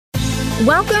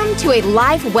Welcome to a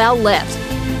life well lived.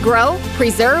 Grow,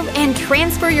 preserve, and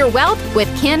transfer your wealth with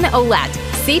Ken Ouellette,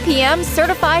 CPM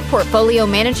Certified Portfolio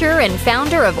Manager and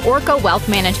founder of Orca Wealth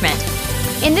Management.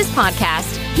 In this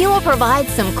podcast, he will provide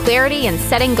some clarity in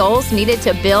setting goals needed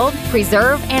to build,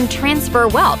 preserve, and transfer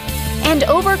wealth, and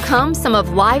overcome some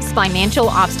of life's financial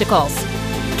obstacles.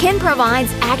 Ken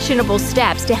provides actionable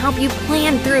steps to help you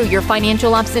plan through your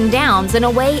financial ups and downs in a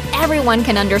way everyone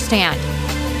can understand.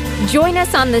 Join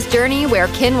us on this journey where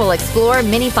Ken will explore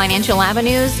many financial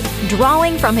avenues,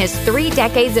 drawing from his 3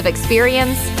 decades of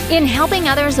experience in helping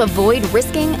others avoid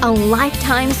risking a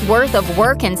lifetime's worth of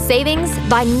work and savings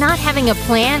by not having a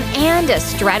plan and a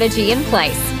strategy in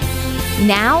place.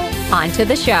 Now, on to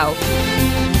the show.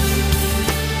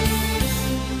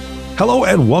 Hello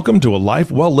and welcome to A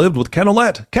Life Well Lived with Ken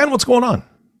Ouellette. Ken, what's going on?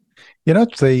 You know,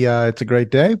 it's a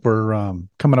great day. We're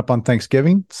coming up on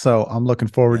Thanksgiving, so I'm looking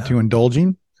forward to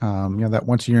indulging. That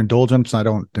once a year indulgence. I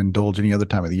don't indulge any other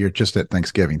time of the year, just at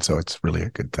Thanksgiving, so it's really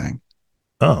a good thing.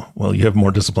 Oh, well, you have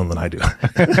more discipline than I do.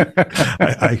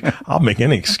 I'll make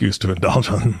any excuse to indulge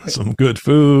on some good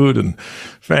food and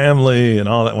family and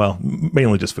all that. Well,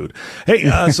 mainly just food. Hey,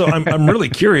 so I'm really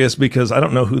curious because I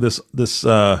don't know who this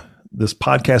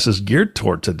podcast is geared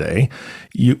toward today.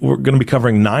 We're going to be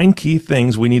covering 9 key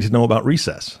things we need to know about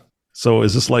recess. So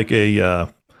is this like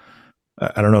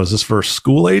I don't know, is this for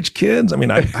school age kids? I mean,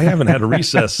 I haven't had a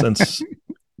recess since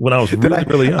when I was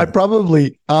really young. I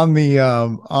probably on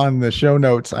the show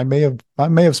notes, I may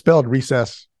have spelled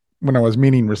recess when I was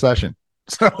meaning recession.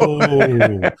 So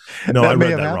no, I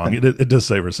read that wrong. It does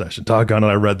say recession. Doggone it,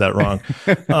 I read that wrong.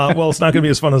 Well, it's not going to be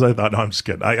as fun as I thought. No, I'm just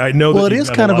kidding. I know. Well, it is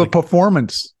kind of a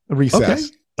performance recess,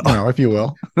 if you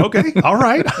will. Okay, all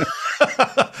right.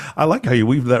 I like how you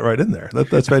weave that right in there.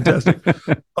 That's fantastic.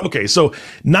 Okay, so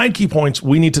 9 key points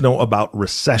we need to know about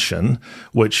recession,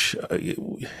 which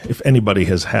if anybody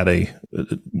has had a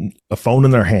phone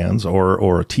in their hands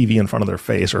or a TV in front of their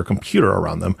face or a computer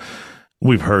around them,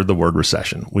 we've heard the word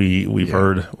recession. We've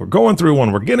heard we're going through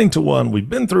one, we're getting to one, we've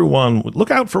been through one,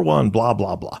 look out for one, blah,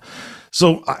 blah, blah.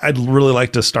 So I'd really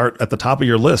like to start at the top of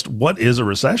your list. What is a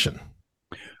recession?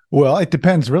 Well, it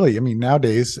depends, really. I mean,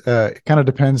 nowadays, it kind of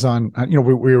depends on,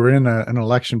 we were in an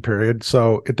election period,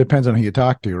 so it depends on who you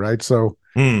talk to, right? So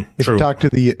if you talk to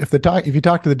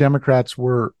the Democrats,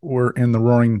 we're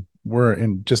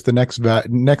in just the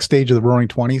next stage of the roaring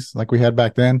 20s, like we had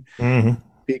back then. Mm-hmm.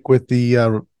 Speak with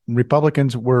the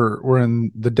Republicans, we're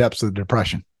in the depths of the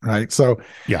Depression, right? So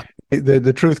yeah,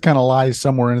 the truth kind of lies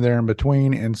somewhere in there in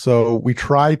between. And so we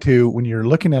try to, when you're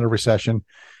looking at a recession,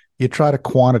 you try to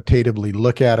quantitatively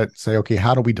look at it and say, okay,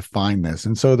 how do we define this?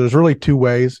 And so there's really 2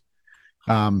 ways.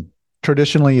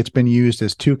 Traditionally, it's been used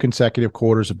as 2 consecutive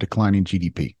quarters of declining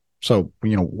GDP. So,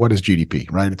 what is GDP,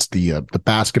 right? It's the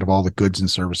basket of all the goods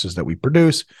and services that we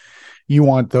produce. You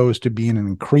want those to be in an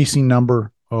increasing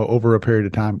number over a period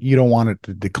of time. You don't want it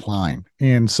to decline.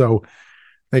 And so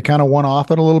they kind of one off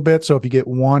it a little bit. So if you get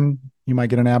 1, you might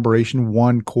get an aberration,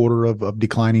 1 quarter of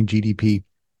declining GDP.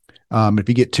 If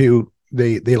you get 2,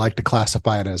 they like to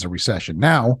classify it as a recession.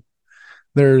 Now,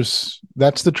 that's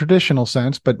the traditional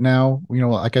sense, but now,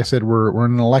 like I said, we're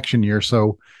in an election year,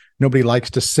 so nobody likes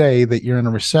to say that you're in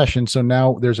a recession. So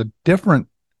now there's a different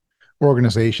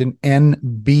organization,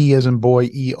 NB as in boy,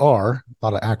 ER, a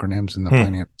lot of acronyms in the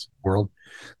finance world,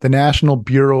 the National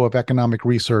Bureau of Economic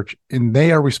Research, and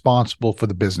they are responsible for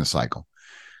the business cycle.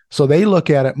 So they look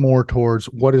at it more towards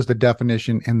what is the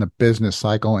definition in the business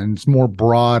cycle, and it's more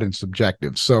broad and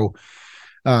subjective. So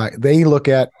they look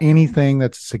at anything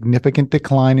that's a significant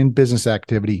decline in business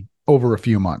activity over a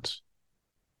few months.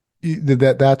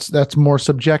 That's more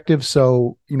subjective.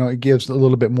 So, it gives a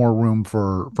little bit more room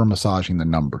for massaging the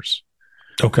numbers.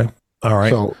 Okay. All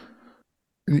right. So,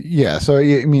 yeah. So,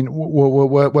 I mean,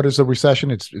 what is a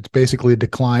recession? It's basically a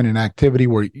decline in activity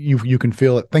where you can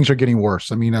feel it. Things are getting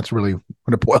worse. I mean, that's really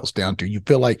what it boils down to. You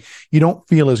feel like you don't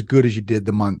feel as good as you did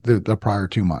the prior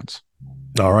 2 months.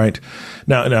 All right.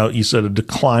 Now you said a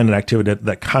decline in activity.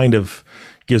 That kind of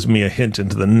gives me a hint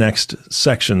into the next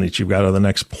section that you've got, or the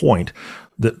next point,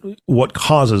 that what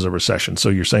causes a recession. So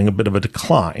you're saying a bit of a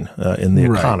decline in the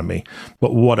economy,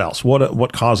 but what else?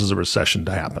 What causes a recession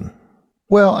to happen?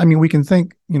 Well, I mean, we can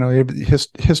think,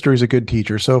 history is a good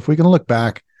teacher. So if we can look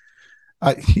back,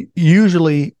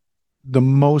 usually the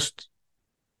most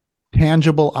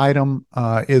tangible item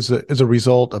is a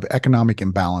result of economic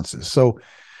imbalances. So,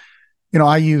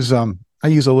 I use a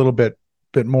little bit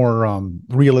more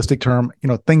realistic term.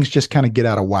 Things just kind of get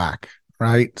out of whack,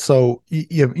 right? So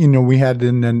we had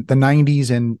in the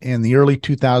 90s and in the early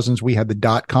 2000s, we had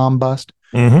the .com bust,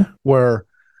 where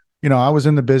I was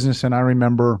in the business, and I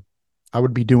remember I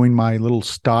would be doing my little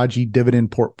stodgy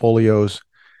dividend portfolios,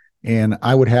 and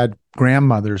I would have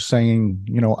grandmothers saying,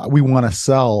 we want to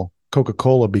sell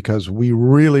Coca-Cola because we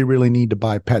really, really need to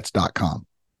buy pets.com.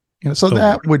 So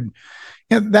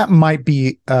that might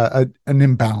be an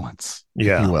imbalance,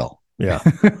 if you will. Yeah.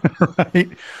 Right.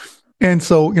 And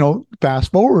so,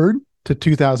 fast forward to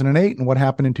 2008 and what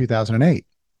happened in 2008.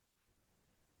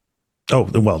 Oh,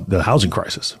 well, the housing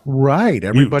crisis. Right.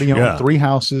 Everybody owned 3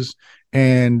 houses,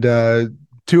 and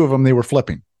 2 of them they were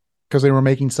flipping because they were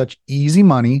making such easy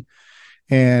money.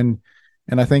 And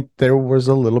I think there was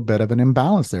a little bit of an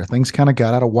imbalance there. Things kind of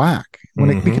got out of whack.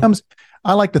 When it becomes,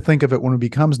 I like to think of it when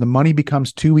the money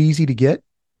becomes too easy to get,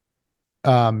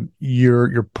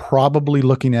 you're probably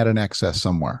looking at an excess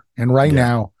somewhere. And right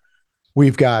now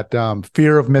we've got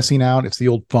fear of missing out. It's the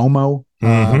old FOMO.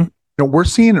 We're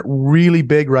seeing it really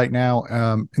big right now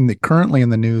currently in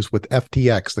the news with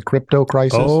FTX, the crypto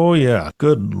crisis. Oh yeah.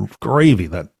 Good gravy.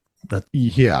 That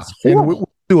yeah. And we'll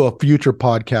do a future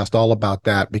podcast all about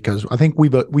that, because I think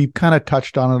we've kind of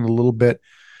touched on it a little bit,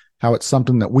 how it's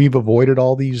something that we've avoided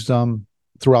all these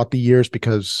throughout the years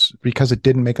because it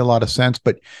didn't make a lot of sense.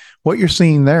 But what you're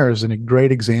seeing there is a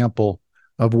great example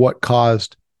of what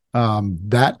caused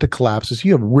that to collapse. Is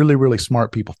you have really, really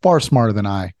smart people, far smarter than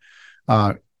I,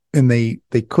 and they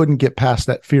couldn't get past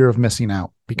that fear of missing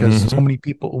out because so many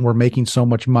people were making so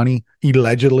much money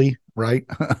allegedly, right?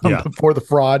 Before the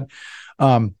fraud.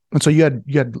 And so you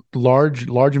had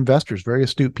large investors, very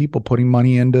astute people putting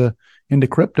money into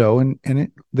crypto,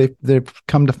 and they've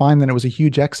come to find that it was a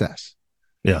huge excess.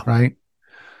 Yeah. Right.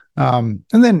 And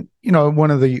then,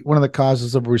 one of the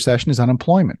causes of a recession is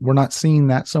unemployment. We're not seeing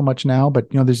that so much now, but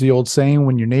there's the old saying,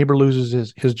 when your neighbor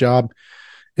loses his job,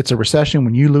 it's a recession.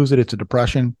 When you lose it, it's a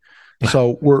depression.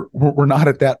 So we're not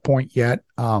at that point yet.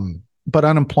 But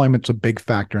unemployment's a big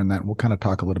factor in that. We'll kind of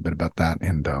talk a little bit about that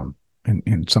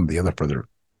and some of the other further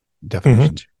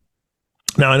definitions.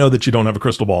 Now, I know that you don't have a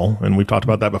crystal ball, and we've talked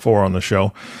about that before on the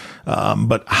show.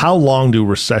 But how long do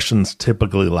recessions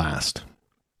typically last?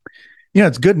 Yeah,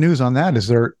 it's good news on that is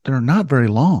they're not very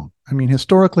long. I mean,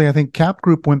 historically, I think Cap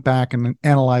Group went back and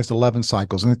analyzed 11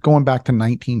 cycles, and it's going back to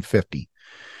 1950.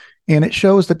 And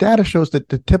the data shows that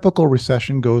the typical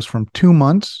recession goes from 2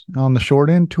 months on the short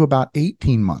end to about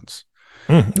 18 months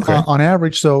on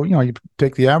average. So, you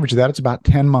take the average of that, it's about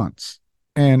 10 months.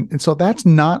 And so that's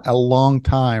not a long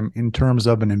time in terms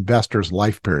of an investor's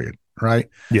life period, right?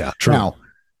 Yeah, true.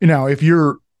 Now, if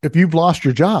you've lost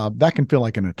your job, that can feel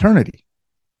like an eternity.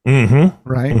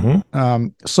 Right.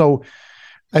 So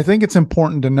I think it's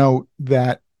important to note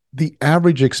that the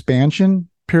average expansion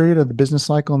period of the business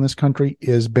cycle in this country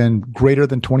has been greater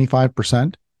than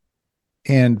 25%.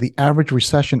 And the average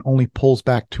recession only pulls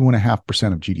back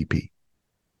 2.5% of GDP.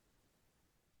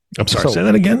 I'm sorry. Say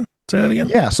that again.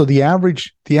 Yeah. So the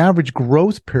average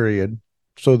growth period,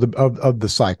 of the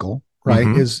cycle, right,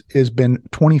 has been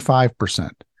 25%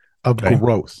 of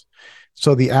growth.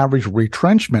 So the average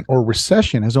retrenchment or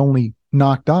recession has only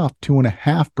knocked off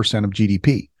 2.5% of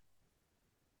GDP.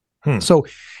 So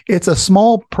it's a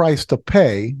small price to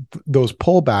pay, those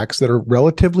pullbacks that are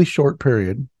relatively short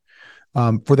period,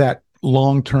 for that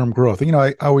long-term growth.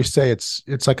 I always say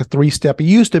it's like a 3-step. It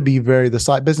used to be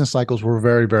the business cycles were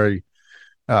very, very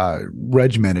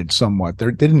regimented somewhat.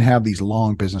 They didn't have these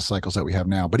long business cycles that we have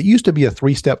now, but it used to be a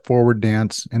 3-step forward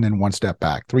dance and then 1 step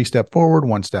back, 3-step forward,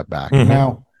 1 step back. And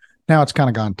now it's kind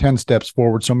of gone 10 steps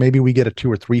forward. So maybe we get a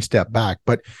 2 or 3 step back,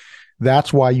 but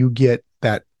that's why you get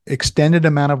that extended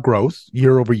amount of growth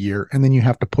year over year. And then you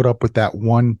have to put up with that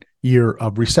 1 year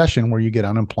of recession where you get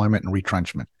unemployment and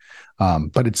retrenchment.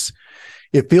 But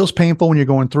it feels painful when you're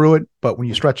going through it, but when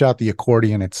you stretch out the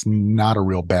accordion, it's not a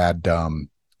real bad,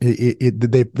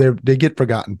 they get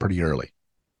forgotten pretty early.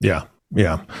 Yeah.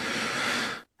 Yeah.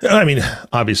 I mean,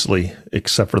 obviously,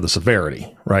 except for the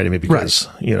severity, right? I mean, because,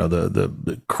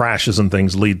 the crashes and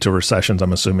things lead to recessions,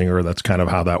 I'm assuming, or that's kind of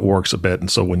how that works a bit.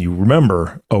 And so when you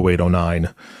remember 08,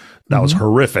 09, that was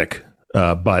horrific.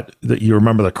 But you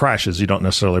remember the crashes, you don't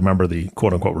necessarily remember the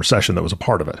quote unquote recession that was a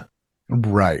part of it.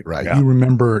 Right. Yeah. You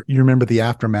remember the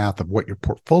aftermath of what your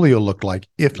portfolio looked like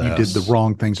if you did the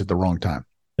wrong things at the wrong time.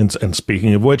 And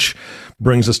speaking of which,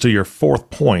 brings us to your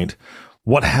 4th point.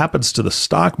 What happens to the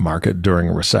stock market during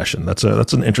a recession? That's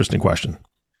an interesting question.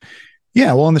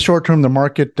 Yeah, well, in the short term, the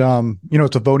market,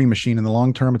 it's a voting machine. In the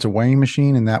long term, it's a weighing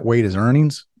machine, and that weight is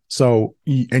earnings. So,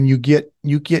 and you get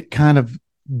kind of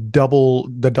double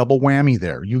whammy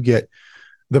there. You get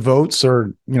the votes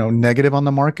are negative on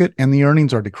the market, and the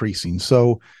earnings are decreasing.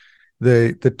 So,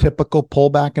 The typical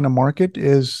pullback in a market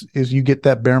is you get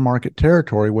that bear market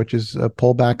territory, which is a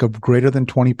pullback of greater than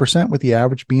 20%, with the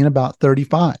average being about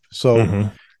 35. So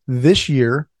this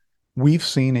year, we've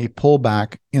seen a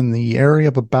pullback in the area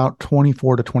of about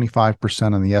 24 to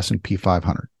 25% on the S&P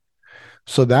 500.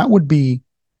 So that would be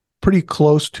pretty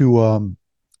close to a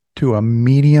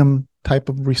medium type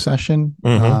of recession.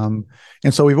 And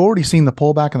so we've already seen the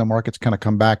pullback, and the markets kind of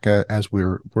come back as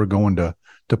we're going to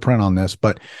print on this.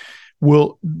 But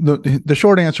the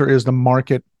short answer is the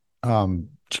market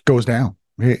goes down.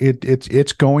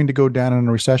 It's going to go down in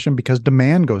a recession because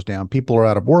demand goes down. People are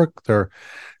out of work.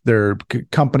 Their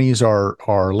companies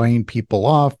are laying people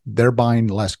off. They're buying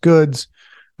less goods.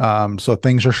 So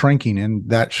things are shrinking, and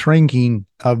that shrinking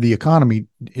of the economy,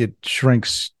 it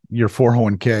shrinks your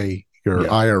 401k,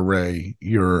 your IRA,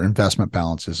 your investment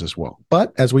balances as well.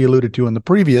 But as we alluded to in the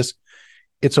previous,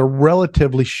 it's a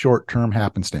relatively short-term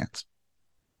happenstance.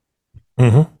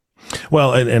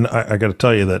 Well, and I got to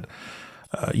tell you that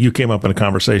you came up in a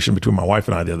conversation between my wife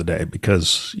and I the other day,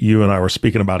 because you and I were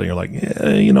speaking about it.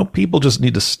 And you're like, people just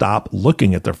need to stop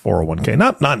looking at their 401k.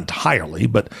 Not entirely,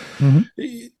 but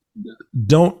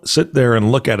don't sit there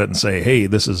and look at it and say, hey,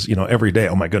 this is, every day,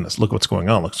 oh my goodness, look what's going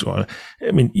on.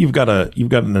 I mean, you've got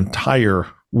an entire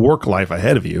work life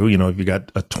ahead of you. If you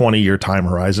got a 20-year time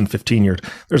horizon, 15 years,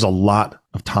 there's a lot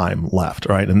of time left.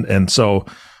 Right. And so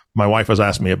my wife was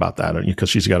asking me about that because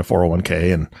she's got a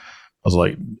 401k, and I was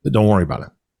like, don't worry about it.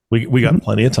 We got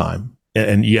plenty of time.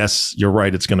 And yes, you're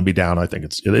right. It's going to be down. I think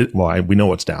we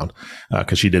know it's down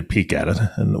because she did peek at it,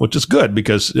 and which is good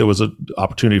because it was an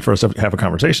opportunity for us to have a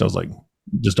conversation. I was like,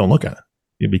 just don't look at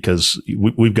it because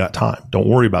we've got time. Don't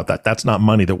worry about that. That's not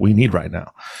money that we need right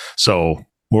now. So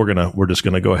we're just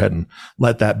going to go ahead and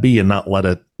let that be and not let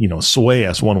it, sway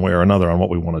us one way or another on what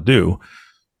we want to do.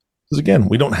 Because again,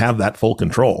 we don't have that full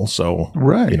control. So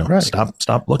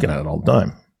stop looking at it all the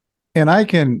time. And I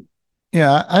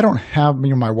don't have,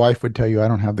 my wife would tell you I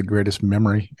don't have the greatest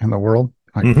memory in the world,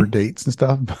 like for dates and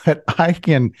stuff, but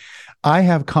I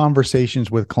have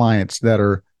conversations with clients that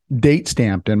are date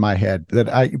stamped in my head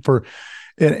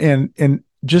and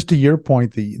just to your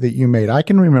point that you made, I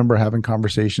can remember having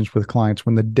conversations with clients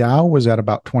when the Dow was at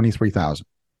about 23,000.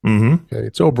 Okay,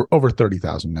 it's over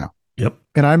 30,000 now. Yep.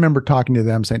 And I remember talking to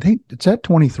them saying, hey, it's at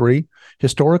 23.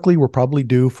 Historically, we're probably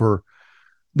due for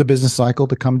the business cycle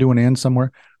to come to an end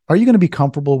somewhere. Are you going to be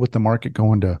comfortable with the market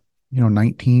going to,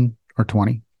 19 or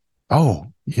 20?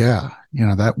 Oh, yeah.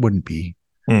 That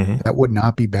would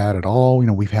not be bad at all.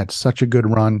 We've had such a good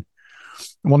run.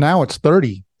 Well, now it's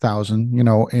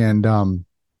 30,000,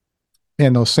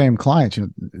 and those same clients,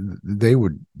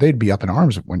 they'd be up in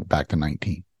arms if it went back to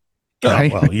 19.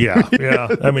 Right? Oh, well, yeah.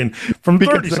 I mean, from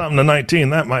 30 something to 19,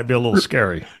 that might be a little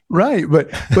scary. Right. But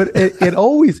it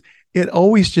always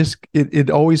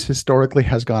historically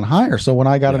has gone higher. So when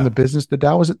I got in the business, the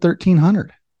Dow was at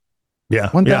 1,300. Yeah.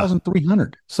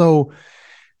 1,300. So,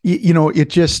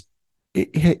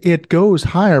 it goes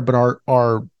higher,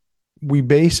 but we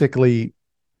basically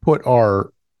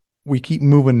we keep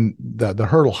moving the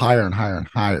hurdle higher and higher and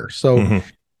higher. So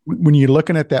when you're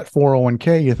looking at that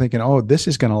 401k, you're thinking, oh, this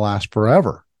is going to last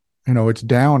forever. It's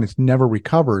down, it never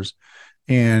recovers.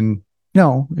 And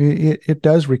no, it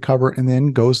does recover and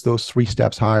then goes those 3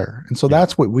 steps higher. And so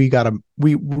that's what we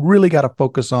really got to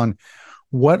focus on,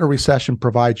 what a recession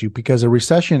provides you, because a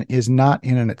recession is not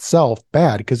in and itself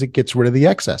bad because it gets rid of the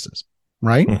excesses,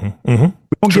 right? We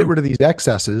don't get rid of these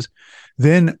excesses,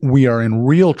 then we are in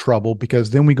real trouble, because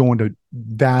then we go into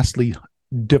vastly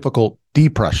difficult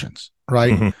depressions,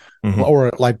 right?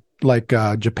 Or like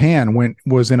Japan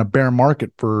was in a bear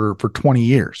market for 20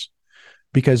 years.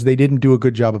 Because they didn't do a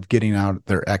good job of getting out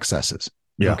their excesses.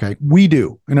 Yeah. Okay. We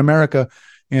do in America,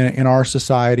 in our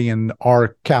society and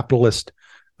our capitalist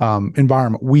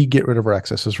environment, we get rid of our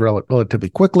excesses relatively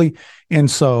quickly.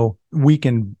 And so we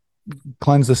can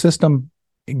cleanse the system,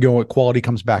 quality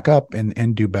comes back up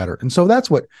and do better. And so that's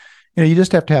what, you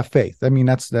just have to have faith. I mean,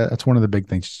 that's one of the big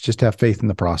things. Just have faith in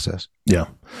the process. Yeah.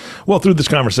 Well, through this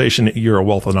conversation, you're a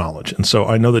wealth of knowledge. And so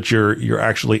I know that you're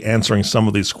actually answering some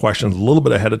of these questions a little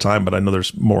bit ahead of time, but I know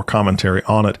there's more commentary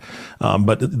on it.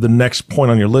 But the next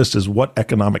point on your list is what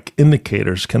economic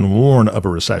indicators can warn of a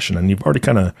recession. And you've already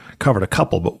kind of covered a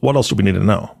couple, but what else do we need to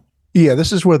know? Yeah,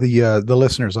 this is where the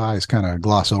listener's eyes kind of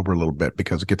gloss over a little bit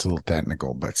because it gets a little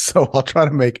technical. But so I'll try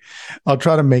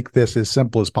to make this as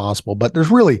simple as possible. But there's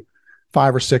really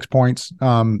 5 or 6 points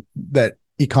that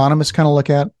economists kind of look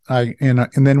at,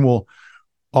 and then we'll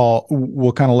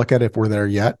kind of look at if we're there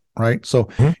yet, right? So,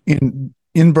 in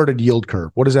inverted yield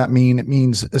curve, what does that mean? It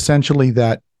means essentially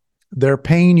that they're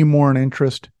paying you more in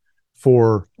interest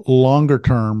for longer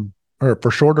term or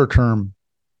for shorter term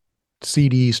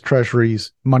CDs,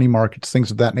 treasuries, money markets,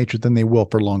 things of that nature than they will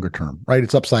for longer term, right?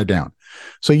 It's upside down.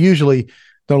 So usually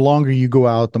the longer you go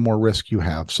out, the more risk you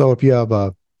have. So if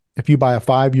you buy a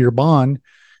 5-year bond,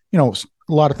 a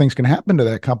lot of things can happen to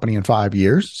that company in 5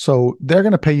 years. So they're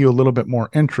going to pay you a little bit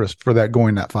more interest for that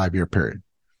going that 5-year period.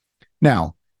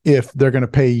 Now, if they're going to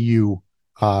pay you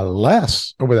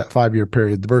less over that 5-year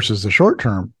period versus the short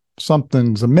term,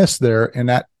 something's amiss there. And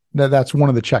that's one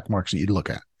of the check marks that you'd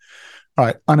look at. All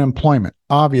right, unemployment.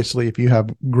 Obviously, if you have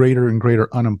greater and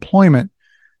greater unemployment,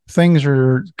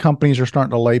 companies are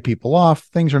starting to lay people off.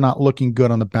 Things are not looking good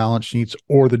on the balance sheets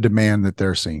or the demand that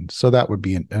they're seeing. So that would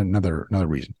be another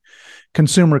reason.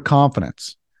 Consumer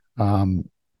confidence.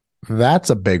 That's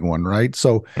a big one, right?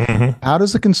 So how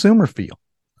does the consumer feel?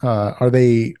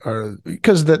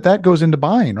 Because that goes into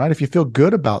buying, right? If you feel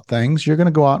good about things, you're going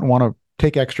to go out and want to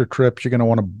take extra trips. You're going to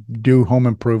want to do home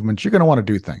improvements. You're going to want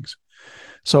to do things.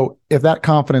 So if that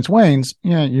confidence wanes,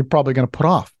 you're probably going to put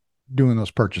off doing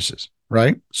those purchases,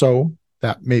 right? So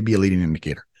that may be a leading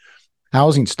indicator.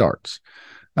 Housing starts.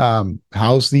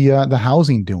 How's the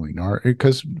housing doing? Or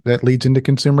because that leads into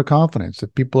consumer confidence.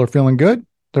 If people are feeling good,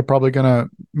 they're probably going to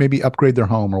maybe upgrade their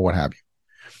home or what have you.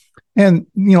 And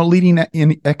leading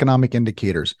in economic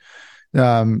indicators,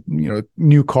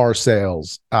 new car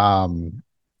sales,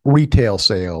 retail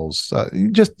sales,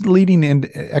 just leading in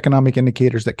economic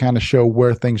indicators that kind of show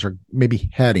where things are maybe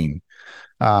heading,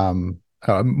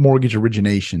 mortgage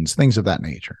originations, things of that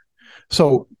nature.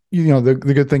 So, the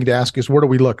good thing to ask is, where do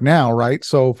we look now, right?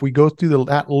 So if we go through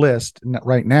that list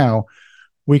right now,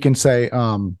 we can say,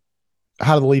 how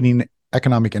do the leading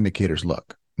economic indicators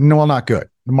look? No, well, not good.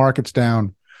 The market's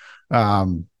down.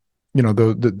 The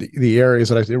areas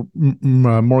that I say,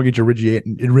 mortgage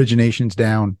originations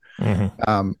down.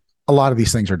 A lot of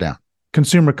these things are down.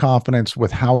 Consumer confidence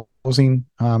with housing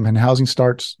and housing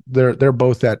starts, they're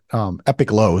both at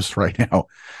epic lows right now.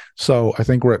 So I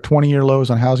think we're at 20-year lows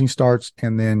on housing starts,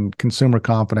 and then consumer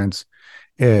confidence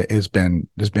is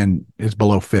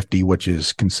below 50, which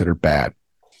is considered bad.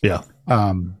 Yeah.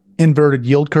 Inverted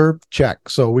yield curve, check.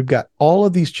 So we've got all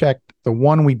of these checked. The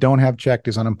one we don't have checked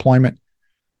is unemployment.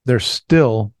 There's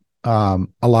still a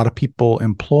lot of people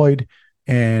employed,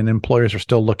 and employers are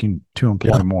still looking to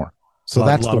employ more. So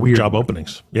that's the weird job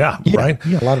openings. Yeah, right.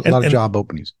 Yeah, a lot of job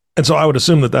openings. And so I would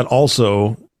assume that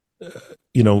also,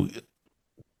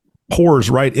 pours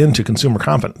right into consumer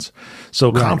confidence.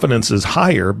 So confidence is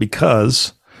higher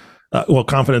because,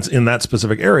 confidence in that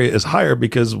specific area is higher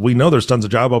because we know there's tons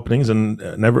of job openings, and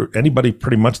anybody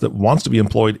pretty much that wants to be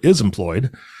employed is employed.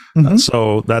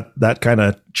 So that kind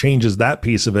of changes that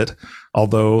piece of it.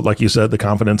 Although, like you said, the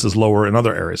confidence is lower in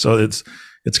other areas. So it's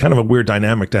kind of a weird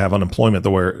dynamic to have unemployment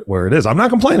where it is. I'm not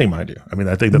complaining, mind you. I mean,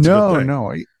 I think that's a good thing.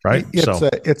 No, right?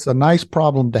 It's a nice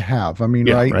problem to have. I mean,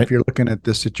 right? If you're looking at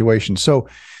this situation. So,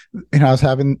 I was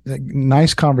having a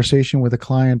nice conversation with a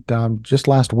client just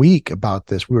last week about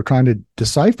this. We were trying to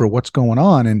decipher what's going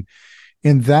on,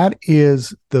 and that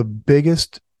is the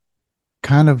biggest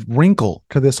kind of wrinkle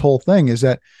to this whole thing, is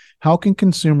that how can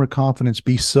consumer confidence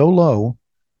be so low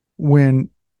when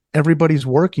everybody's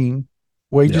working,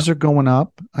 wages are going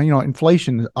up?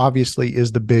 Inflation obviously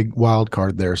is the big wild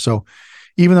card there. So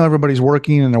even though everybody's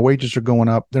working and their wages are going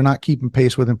up, they're not keeping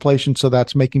pace with inflation. So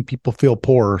that's making people feel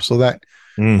poorer. So that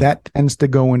tends to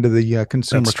go into the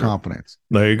consumer confidence.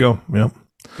 There you go. Yeah.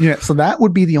 Yeah. So that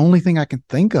would be the only thing I can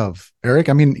think of, Eric.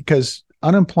 I mean, because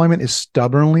unemployment is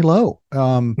stubbornly low.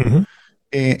 And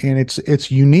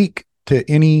it's unique to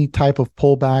any type of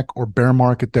pullback or bear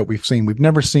market that we've seen. We've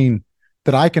never seen,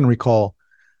 that I can recall,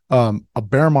 a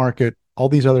bear market, all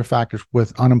these other factors,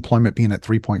 with unemployment being at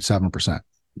 3.7%.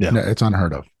 Yeah. It's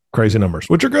unheard of. Crazy numbers,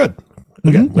 which are good.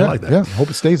 Again, we like that. Yeah. Hope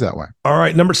it stays that way. All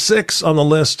right. Number 6 on the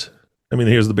list. I mean,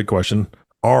 here's the big question.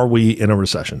 Are we in a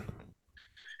recession?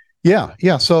 Yeah.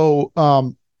 Yeah. So,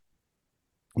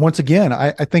 once again,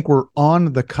 I think we're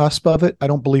on the cusp of it. I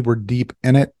don't believe we're deep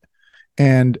in it.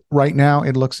 And right now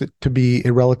it looks to be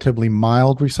a relatively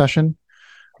mild recession.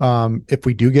 If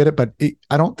we do get it, but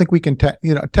I don't think we can,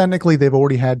 technically they've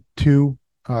already had 2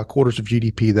 quarters of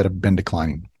GDP that have been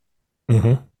declining,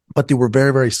 but they were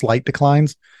very, very slight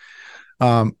declines.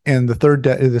 And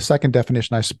the second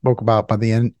definition I spoke about by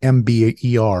the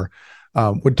MBER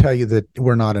would tell you that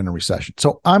we're not in a recession.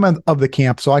 So I'm of the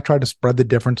camp. So I try to spread the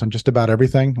difference on just about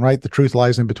everything, right? The truth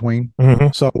lies in between.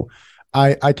 So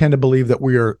I tend to believe that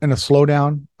we are in a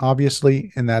slowdown,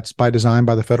 obviously, and that's by design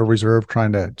by the Federal Reserve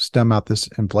trying to stem out this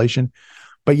inflation.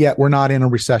 But yet we're not in a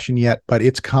recession yet, but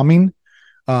it's coming.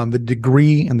 The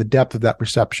degree and the depth of that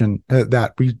recession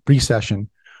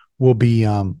will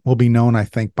be known, I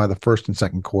think, by the first and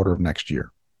second quarter of next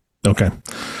year. Okay.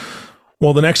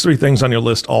 Well, the next three things on your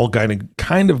list all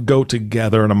kind of go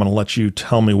together, and I'm going to let you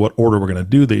tell me what order we're going to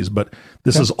do these, but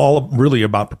this is all really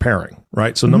about preparing,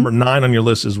 right? So number 9 on your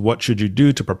list is what should you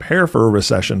do to prepare for a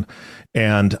recession?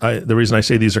 And the reason I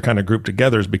say these are kind of grouped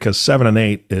together is because 7 and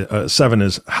 8, 7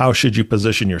 is how should you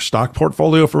position your stock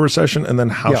portfolio for recession? And then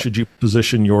how should you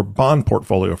position your bond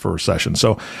portfolio for recession?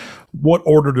 So what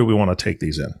order do we want to take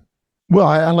these in? Well,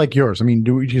 I like yours. I mean,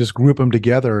 do we just group them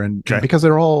together and because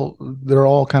they're all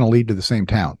kind of lead to the same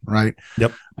town, right?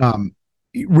 Yep.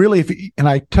 Really, and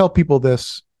I tell people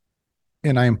this,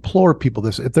 and I implore people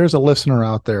this: if there's a listener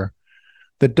out there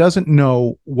that doesn't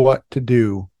know what to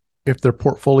do if their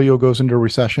portfolio goes into a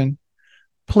recession,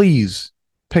 please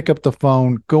pick up the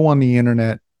phone, go on the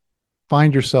internet,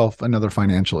 find yourself another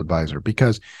financial advisor,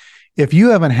 because if you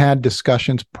haven't had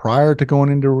discussions prior to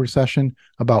going into a recession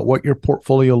about what your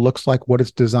portfolio looks like, what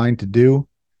it's designed to do,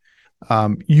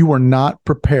 you are not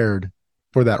prepared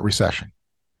for that recession.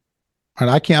 And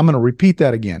I'm going to repeat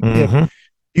that again. If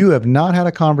you have not had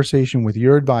a conversation with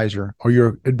your advisor, or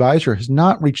your advisor has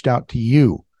not reached out to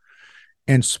you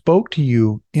and spoke to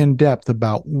you in depth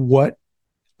about what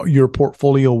your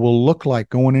portfolio will look like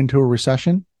going into a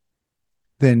recession,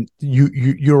 then you're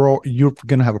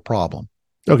going to have a problem.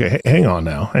 Okay, hang on.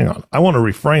 I want to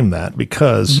reframe that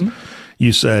because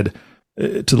you said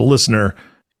to the listener,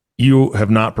 you have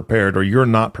not prepared, or you're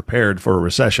not prepared for a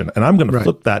recession. And I'm going to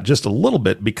flip that just a little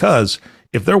bit, because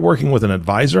if they're working with an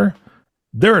advisor,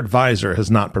 their advisor has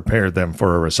not prepared them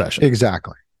for a recession.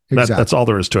 Exactly. That's all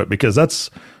there is to it, because that's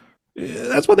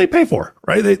what they pay for,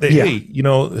 right? They hey,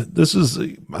 this is,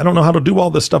 I don't know how to do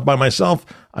all this stuff by myself.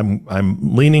 I'm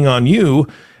leaning on you.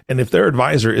 And if their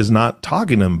advisor is not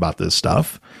talking to them about this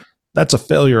stuff, that's a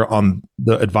failure on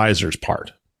the advisor's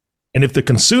part. And if the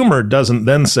consumer doesn't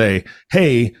then say,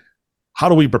 hey, how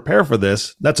do we prepare for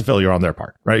this? That's a failure on their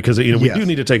part, right? Because we do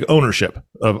need to take ownership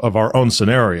of our own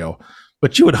scenario.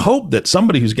 But you would hope that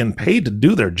somebody who's getting paid to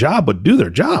do their job would do their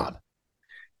job.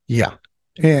 Yeah.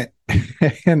 And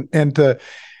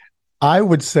I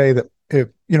would say that if,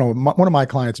 one of my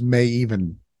clients may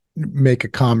even make a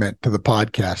comment to the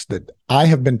podcast that I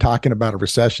have been talking about a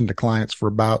recession to clients for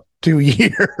about 2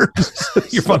 years.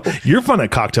 You're fun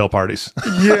at cocktail parties.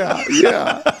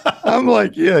 Yeah. I'm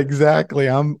like, yeah, exactly.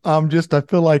 I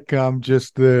feel like I'm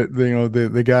just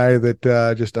the guy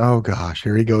that just, oh gosh,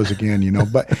 here he goes again,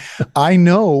 but I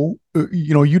know,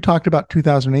 you talked about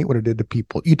 2008, what it did to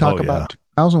people. You talk about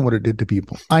 2000, what it did to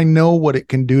people. I know what it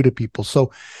can do to people.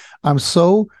 So I'm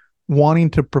so wanting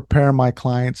to prepare my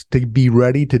clients to be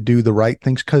ready to do the right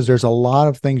things, because there's a lot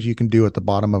of things you can do at the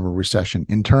bottom of a recession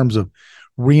in terms of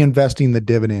reinvesting the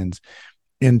dividends,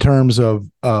 in terms of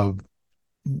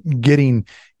getting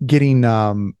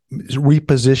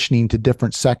repositioning to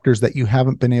different sectors that you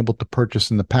haven't been able to purchase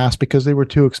in the past because they were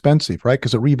too expensive, right?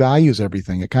 Because it revalues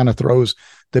everything. It kind of throws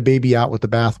the baby out with the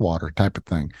bathwater type of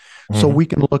thing. So we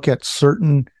can look at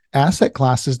certain asset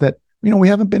classes that we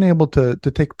haven't been able to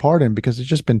take part in because it's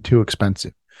just been too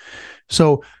expensive.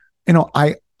 So,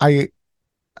 I like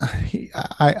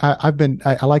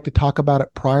to talk about it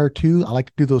prior to. I like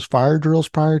to do those fire drills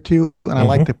prior to, and I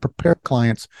like to prepare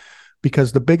clients,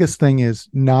 because the biggest thing is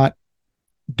not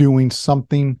doing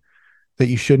something that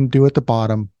you shouldn't do at the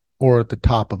bottom or at the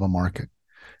top of a market.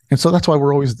 And so that's why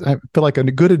I feel like a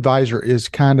good advisor is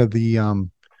kind of the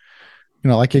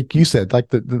like you said, like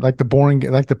the boring,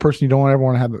 like the person you don't ever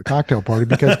want to have at the cocktail party,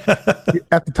 because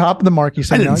at the top of the market, you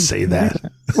say, I didn't say that.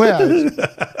 Well, it's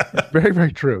very,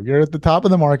 very true. You're at the top of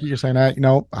the market. You're saying,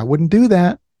 I wouldn't do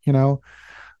that,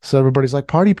 So everybody's like,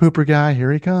 party pooper guy,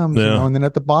 here he comes, and then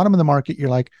at the bottom of the market, you're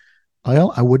like,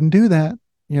 well, I wouldn't do that,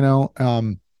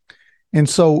 and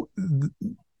so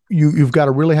you've got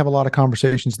to really have a lot of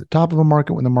conversations at the top of a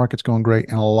market when the market's going great,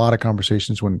 and a lot of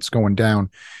conversations when it's going down.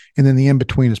 And then the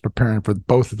in-between is preparing for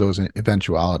both of those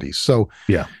eventualities. So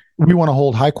we want to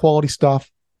hold high quality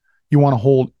stuff. You want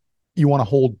to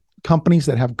hold companies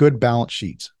that have good balance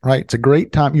sheets, right? It's a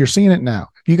great time. You're seeing it now.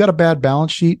 If you got a bad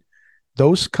balance sheet,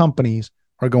 those companies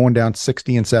are going down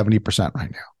 60 and 70%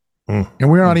 right now.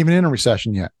 And we're not even in a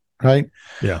recession yet, right?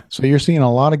 Yeah. So you're seeing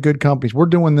a lot of good companies. We're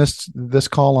doing this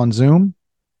call on Zoom,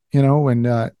 and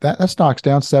that stock's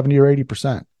down 70 or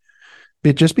 80%.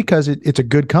 Just because it's a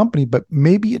good company, but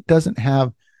maybe it doesn't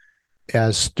have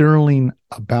as sterling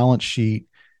a balance sheet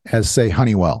as, say,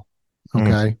 Honeywell.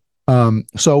 Okay.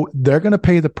 So they're going to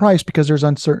pay the price because there's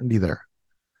uncertainty there.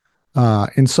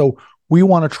 And so we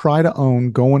want to try to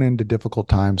own, going into difficult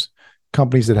times,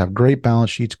 companies that have great balance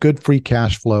sheets, good free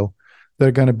cash flow.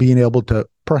 They're going to be able to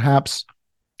perhaps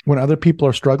when other people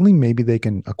are struggling, maybe they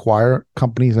can acquire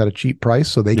companies at a cheap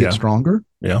price so they get stronger.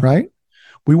 Yeah. Right.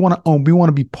 We want to own, we want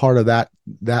to be part of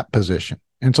that position.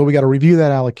 And so we got to review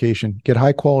that allocation, get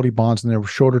high quality bonds and their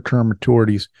shorter term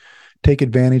maturities, take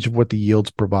advantage of what the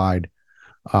yields provide.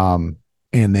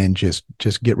 And then just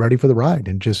get ready for the ride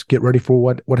and just get ready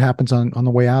for what happens on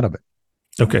the way out of it.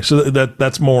 Okay. So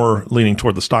that's more leaning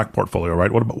toward the stock portfolio,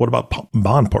 right? What about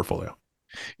bond portfolio?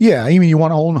 Yeah. I mean, you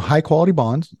want to own high quality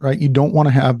bonds, right? You don't want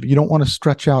to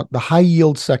stretch out the high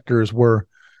yield sectors where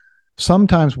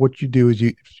sometimes what you do is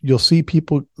you'll see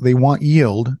people, they want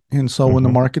yield. And so when the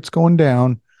market's going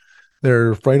down,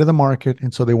 they're afraid of the market.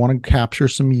 And so they want to capture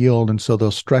some yield. And so they'll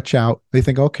stretch out. They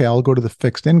think, okay, I'll go to the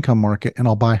fixed income market and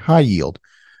I'll buy high yield,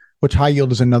 which high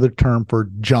yield is another term for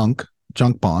junk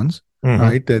bonds,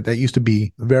 right? That used to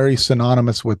be very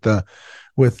synonymous with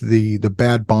the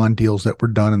bad bond deals that were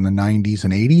done in the 90s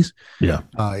and 80s. Yeah.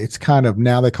 It's kind of,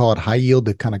 now they call it high yield.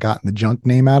 They've kind of gotten the junk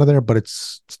name out of there, but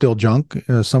it's still junk,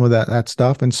 some of that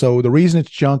stuff. And so the reason it's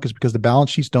junk is because the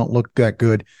balance sheets don't look that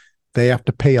good. They have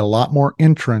to pay a lot more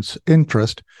interest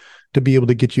to be able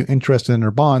to get you interested in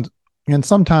their bonds. And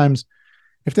sometimes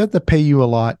if they have to pay you a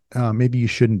lot, maybe you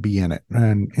shouldn't be in it.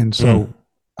 And so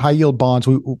high yield bonds,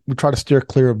 we try to steer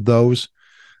clear of those.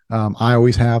 I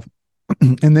always have.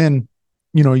 And then,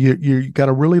 you got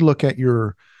to really look at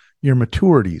your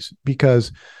maturities,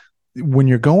 because when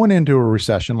you're going into a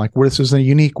recession, like this is a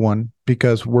unique one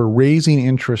because we're raising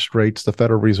interest rates, the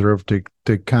Federal Reserve, to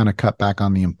kind of cut back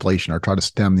on the inflation or try to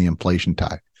stem the inflation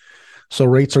tide. So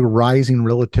rates are rising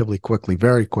relatively quickly,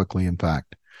 very quickly, in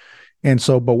fact. And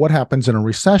so, but what happens in a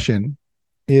recession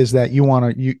is that you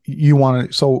want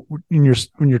to, so when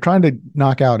you're trying to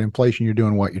knock out inflation, you're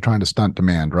doing what? You're trying to stunt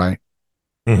demand, right?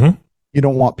 Mm-hmm. You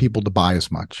don't want people to buy as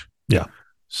much. Yeah.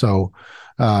 So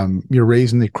you're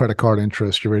raising the credit card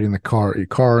interest, you're raising your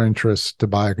car interest to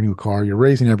buy a new car, you're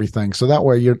raising everything. So that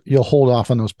way you'll hold off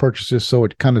on those purchases. So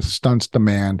it kind of stunts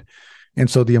demand. And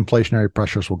so the inflationary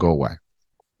pressures will go away.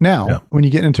 Now, when you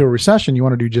get into a recession, you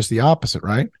want to do just the opposite,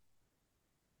 right?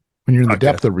 When you're in the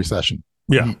depth of recession.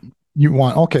 Yeah. You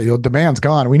want, demand's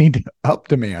gone. We need to up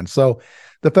demand. So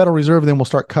the Federal Reserve then will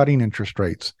start cutting interest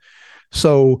rates.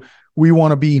 So we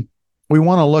want to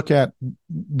look at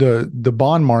the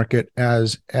bond market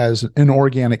as an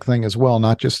organic thing as well.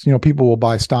 Not just, people will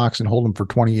buy stocks and hold them for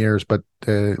 20 years, but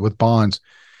with bonds,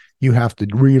 you have to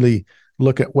really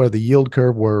look at where the yield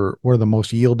curve, where the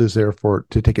most yield is there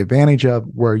to take advantage of,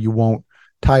 where you won't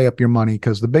tie up your money.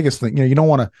 Because the biggest thing, you don't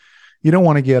want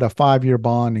to get a 5-year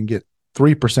bond and get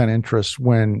 3% interest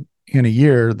when in a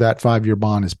year that 5-year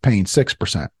bond is paying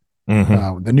 6%.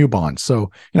 The new bonds.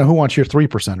 So, who wants your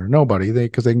 3% or nobody?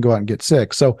 Because they can go out and get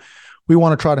 6. So we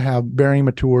want to try to have varying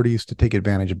maturities to take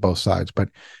advantage of both sides, but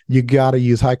you got to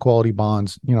use high quality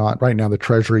bonds. Right now the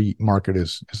treasury market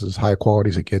is as high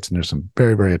quality as it gets. And there's some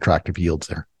very, very attractive yields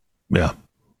there. Yeah.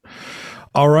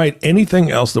 All right. Anything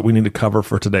else that we need to cover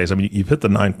for today's? I mean, you've hit the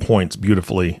 9 points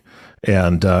beautifully,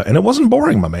 and it wasn't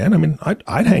boring, my man. I mean,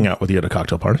 I'd hang out with you at a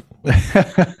cocktail party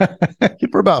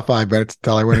for about 5 minutes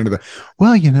until I went into if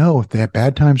the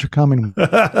bad times are coming,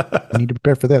 we need to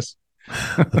prepare for this.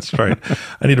 That's right.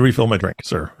 I need to refill my drink,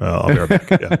 sir. I'll be right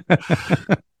back. Yeah.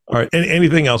 All right.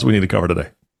 Anything else we need to cover today?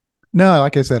 No,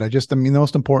 like I said, the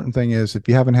most important thing is if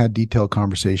you haven't had detailed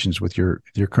conversations with your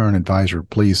current advisor,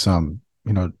 please,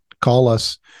 call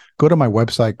us, go to my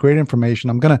website, great information.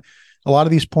 A lot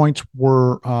of these points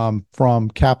were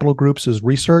from Capital Group's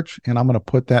research, and I'm going to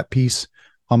put that piece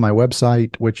on my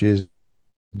website, which is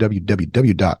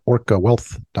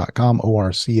www.orcawealth.com,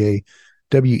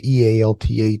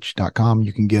 ORCAWEALTH.com.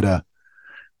 You can get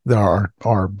there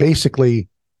are basically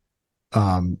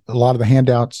a lot of the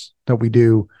handouts that we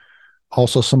do,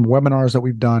 also some webinars that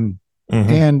we've done.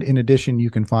 And in addition, you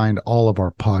can find all of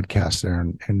our podcasts there.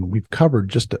 And we've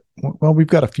covered we've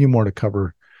got a few more to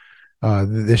cover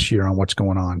this year on what's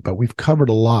going on, but we've covered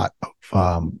a lot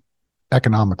of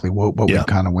economically what we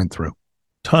kind of went through.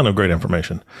 Ton of great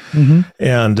information.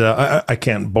 And I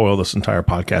can't boil this entire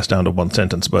podcast down to one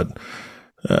sentence, but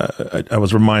I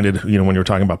was reminded, when you were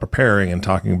talking about preparing and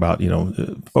talking about,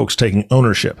 folks taking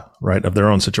ownership, right, of their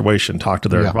own situation, talk to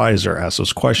their advisor, ask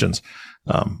those questions.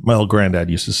 My old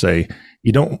granddad used to say,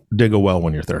 you don't dig a well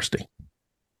when you're thirsty.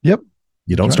 Yep.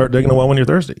 You don't start digging a well when you're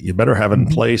thirsty. You better have it in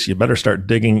place. You better start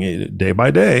digging day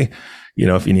by day,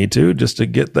 if you need to, just to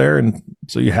get there. And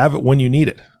so you have it when you need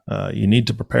it. You need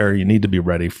to prepare. You need to be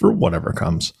ready for whatever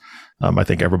comes. I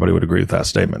think everybody would agree with that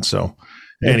statement. So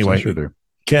anyway, sure do.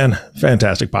 Ken,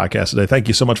 fantastic podcast today. Thank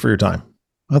you so much for your time.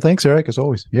 Well, thanks, Eric, as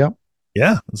always. Yeah.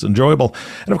 Yeah, it's enjoyable.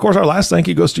 And of course, our last thank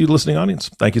you goes to you, the listening audience.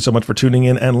 Thank you so much for tuning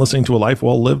in and listening to A Life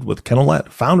Well Lived with Ken Ouellette,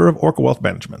 founder of Orca Wealth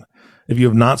Management. If you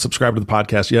have not subscribed to the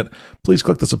podcast yet, please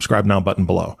click the subscribe now button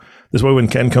below. This way, when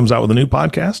Ken comes out with a new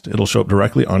podcast, it'll show up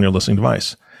directly on your listening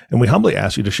device. And we humbly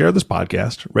ask you to share this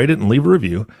podcast, rate it, and leave a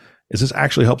review, as this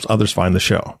actually helps others find the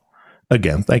show.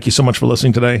 Again, thank you so much for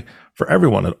listening today. For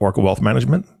everyone at Orca Wealth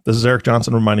Management, this is Eric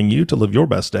Johnson reminding you to live your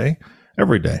best day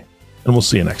every day. And we'll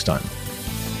see you next time.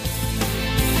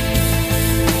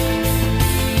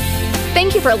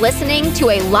 Thank you for listening to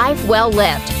A Life Well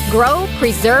Lived. Grow,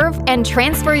 preserve, and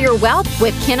transfer your wealth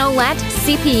with Ken Ouellette,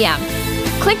 CPM.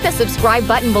 Click the subscribe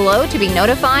button below to be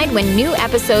notified when new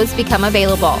episodes become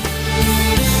available.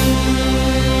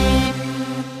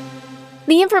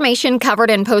 The information covered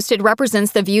and posted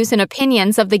represents the views and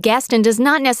opinions of the guest and does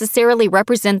not necessarily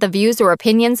represent the views or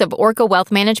opinions of Orca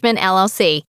Wealth Management,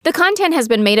 LLC. The content has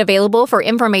been made available for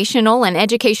informational and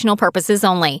educational purposes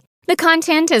only. The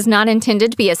content is not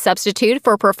intended to be a substitute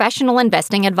for professional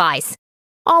investing advice.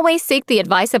 Always seek the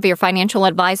advice of your financial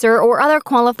advisor or other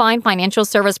qualified financial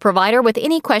service provider with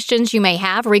any questions you may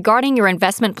have regarding your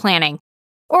investment planning.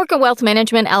 Orca Wealth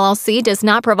Management, LLC does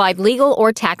not provide legal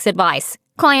or tax advice.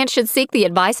 Clients should seek the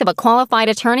advice of a qualified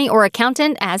attorney or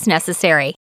accountant as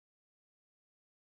necessary.